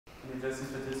you just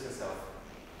introduce yourself?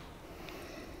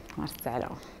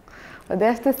 Marcelo. What do I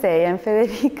have to say? I'm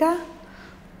Federica.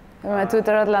 I'm a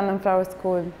tutor at London Flower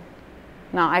School.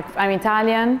 No, I'm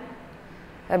Italian.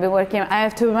 I've been working. I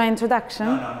have to do my introduction.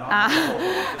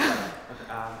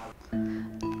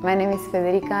 My name is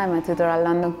Federica. I'm a tutor at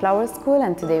London Flower School,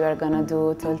 and today we're going to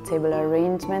do tall table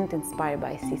arrangement inspired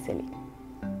by Sicily.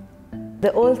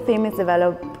 The whole theme is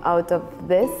developed out of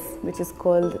this, which is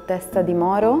called Testa di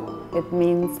Moro. It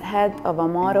means head of a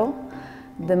Moro.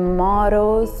 The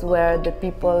Moros were the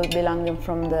people belonging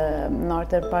from the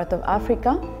northern part of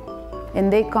Africa,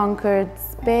 and they conquered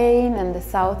Spain and the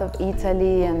south of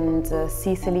Italy and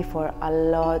Sicily for a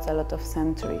lot of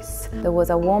centuries. There was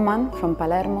a woman from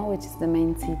Palermo, which is the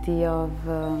main city of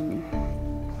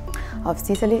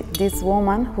Sicily. This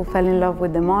woman who fell in love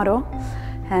with the Moro,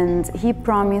 and he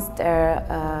promised her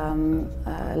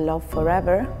love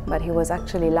forever, but he was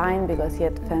actually lying because he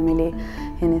had family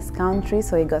in his country,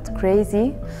 so he got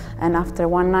crazy. And after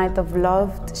one night of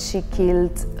love, she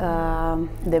killed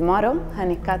the Moro,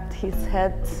 and he cut his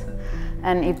head,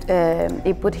 and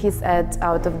he put his head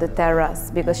out of the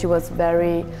terrace because she was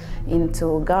very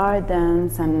into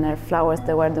gardens and her flowers.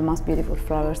 They were the most beautiful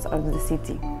flowers of the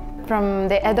city. From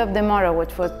the head of the Moro,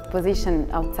 which was positioned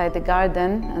outside the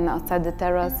garden and outside the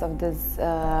terrace of this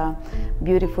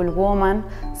beautiful woman,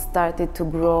 started to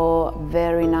grow a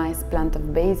very nice plant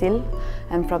of basil.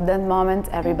 And from that moment,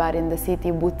 everybody in the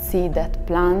city would see that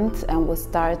plant and would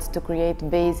start to create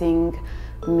vases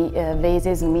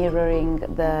mirroring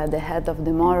the head of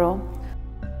the Moro.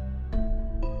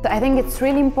 So I think it's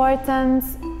really important.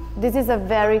 This is a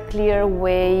very clear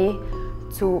way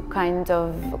to kind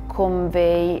of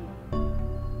convey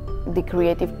the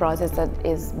creative process that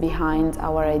is behind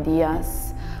our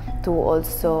ideas, to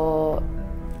also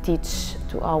teach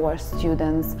to our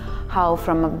students how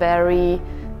from a very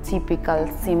typical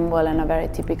symbol and a very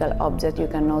typical object you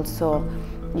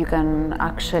can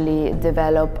actually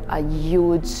develop a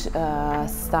huge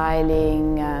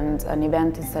styling and an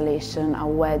event installation, a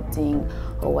wedding,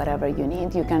 or whatever you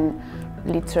need. You can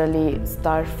literally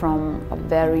start from a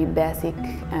very basic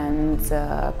and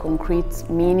concrete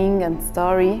meaning and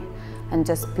story, and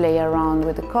just play around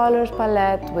with the colors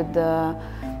palette, with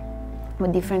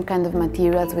different kind of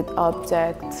materials, with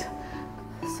objects.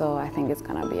 So I think it's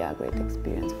gonna be a great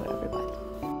experience for everybody.